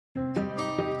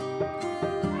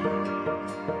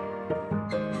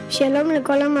שלום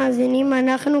לכל המאזינים,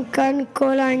 אנחנו כאן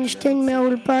כל איינשטיין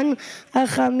מהאולפן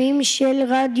החמים של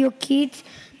רדיו קיטס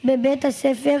בבית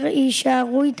הספר.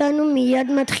 יישארו איתנו,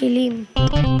 מיד מתחילים.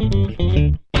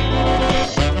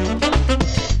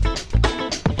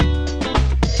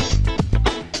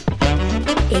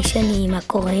 שני, מה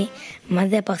קורה? מה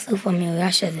זה הפרצוף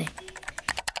המאויש הזה?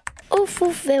 אוף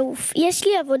ואוף, יש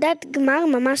לי עבודת גמר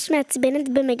ממש מעצבנת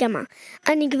במגמה.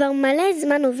 אני כבר מלא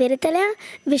זמן עובדת עליה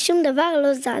ושום דבר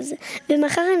לא זז,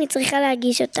 ומחר אני צריכה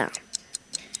להגיש אותה.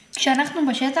 כשאנחנו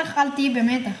בשטח אל תהי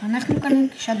במתח, אנחנו כאן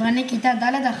שדרני כיתה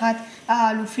ד' אחת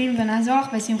האלופים ונעזור לך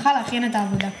בשמחה להכין את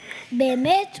העבודה.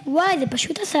 באמת? וואי, זה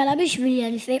פשוט הסעלה בשבילי.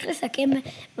 אני צריך לסכם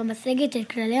במצגת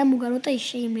את כללי המוגנות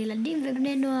האישיים לילדים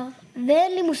ובני נוער,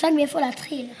 ואין לי מושג מאיפה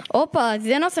להתחיל. אופה,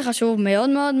 זה נושא חשוב מאוד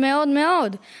מאוד מאוד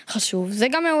מאוד חשוב. זה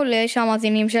גם מעולה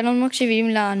שהמאזינים שלנו מקשיבים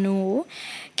לנו,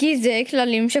 כי זה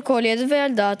כללים שכל ילד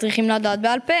וילדה צריכים לדעת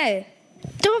בעל פה.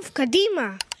 טוב, קדימה,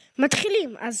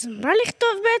 מתחילים. אז מה לכתוב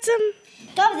בעצם?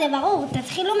 טוב, זה ברור,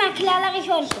 תתחילו מהכלל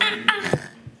הראשון.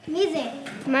 מי זה?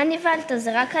 מה נבלת?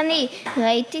 זה רק אני.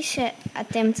 ראיתי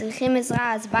שאתם צריכים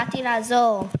עזרה, אז באתי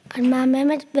לעזור. אני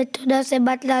מהממת ותודה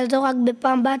שבאת לעזור, רק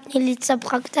בפעם הבאה תני לי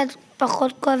צפחה קצת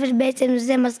פחות כואבת. בעצם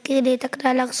זה מזכיר לי את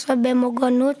הכלל עכשיו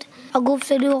במוגנות. הגוף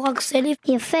שלי הוא רק סליף.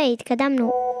 יפה,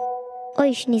 התקדמנו.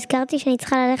 אוי, נזכרתי שאני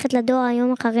צריכה ללכת לדואר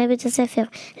היום אחרי בית הספר,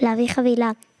 להביא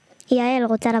חבילה. יעל,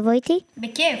 רוצה לבוא איתי?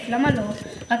 בכיף, למה לא?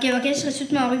 רק יבקש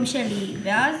רשות מההורים שלי,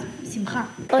 ואז שמחה.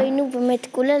 אוי, נו באמת,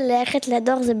 כולה ללכת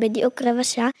לדואר זה בדיוק רבע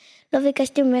שעה. לא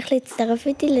ביקשתי ממך להצטרף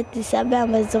איתי לטיסה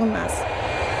באמזונס.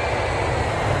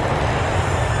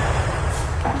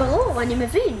 ברור, אני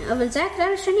מבין, אבל זה הכלל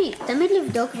השני. תמיד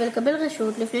לבדוק ולקבל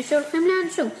רשות לפני שהולכים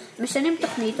לאנשהו. משנים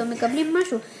תוכנית או מקבלים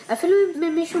משהו, אפילו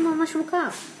אם מישהו ממש מוכר.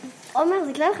 עומר,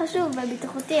 זה כלל חשוב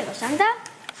ובטיחותי, רשמת?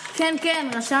 כן,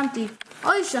 רשמתי.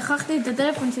 אוי, שכחתי את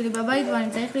הטלפון שלי בבית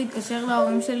ואני צריך להתקשר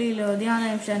להורים שלי להודיע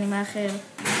להם שאני מאחר.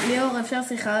 ליאור, אפשר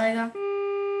שיחה רגע?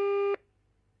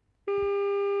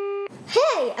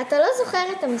 היי, אתה לא זוכר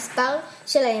את המספר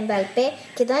שלהם בעל פה?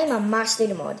 כדאי ממש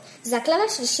ללמוד. זה הכלל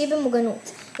השלישי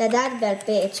במוגנות. לדעת בעל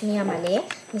פה את שמי המלא,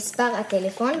 מספר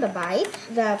הטלפון בבית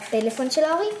והטלפון של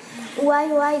ההורים.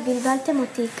 וואי, בלבלתם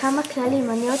אותי. כמה כללים,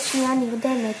 אני עוד שנייה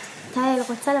נרדמת. תהל,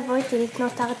 רוצה לבוא איתי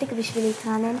לקנות ארטיק בשביל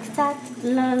להתרענן קצת?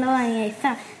 לא, אני עייפה.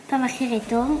 פעם אחרת,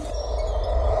 טוב?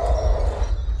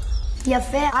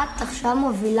 יפה, את עכשיו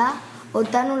מובילה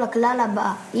אותנו לכלל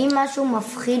הבא. אם משהו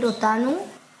מפחיד אותנו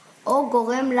או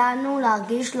גורם לנו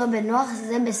להרגיש לא בנוח,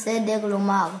 זה בסדר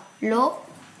לומר לא,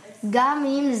 גם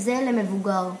אם זה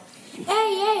למבוגר.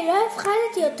 היי, לא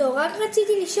הפחדתי אותו, רק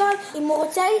רציתי לשאול אם הוא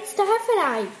רוצה להצטרף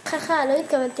אליי. חכה, לא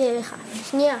התכוונתי אליך.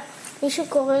 שנייה, מישהו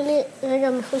קורא לי רגע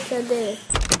מחוץ לדלת.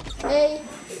 היי,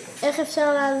 איך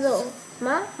אפשר לעזור?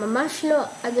 מה? ממש לא,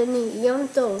 אדוני, יום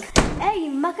טוב. היי,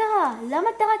 מה קרה? למה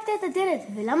טרקת את הדלת?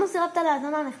 ולמה סירבת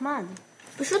לאזון הנחמד?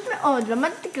 פשוט מאוד,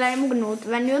 למדתי כללי מוגנות,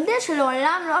 ואני יודע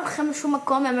שלעולם לא הולכים לשום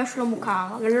מקום ממש לא מוכר,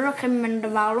 ולא לוקחים ממנו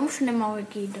דבר, לא משנה מה הוא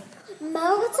יגיד. מה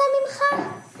הוא רצה ממך?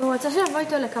 הוא רצה שיבוא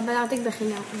איתו לקבל ארטיק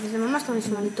בחינם, וזה ממש לא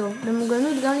נשמע לי טוב.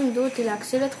 במוגנות גם לימדו אותי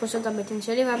להקשיב את תחושות הבטן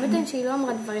שלי, והבטן שלי לא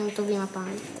אמרה דברים טובים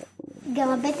הפעם. גם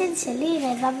הבטן שלי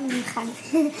רעבה במיוחד.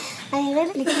 אני ארד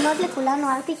לקנות לכולנו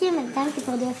ארטיקים, בינתיים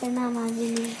תפרדו יפה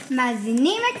מהמאזינים.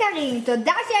 מאזינים יקרים,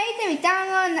 תודה שהייתם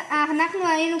איתנו. אנחנו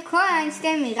היינו כל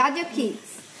איינשטיין מרדיו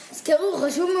קיטס. זכרו,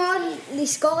 חשוב מאוד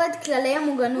לזכור את כללי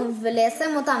המוגנות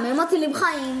וליישם אותם, הם מצילים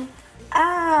חיים.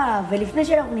 ולפני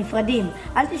שאנחנו נפרדים,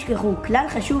 אל תשכחו, כלל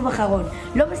חשוב אחרון,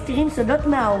 לא מסתירים סודות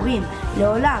מההורים,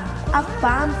 לעולם, אף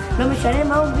פעם, לא משנה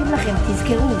מה אומרים לכם,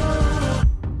 תזכרו.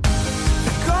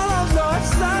 כל עוד לא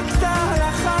הפסקת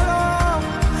לחלום,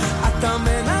 אתה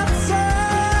מנצח,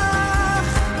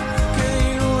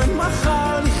 כאילו אין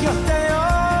מחר לחיות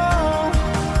היום,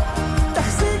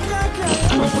 תחזיק רק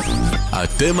היום.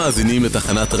 אתם מאזינים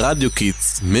לתחנת רדיו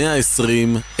קיטס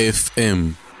 120 FM.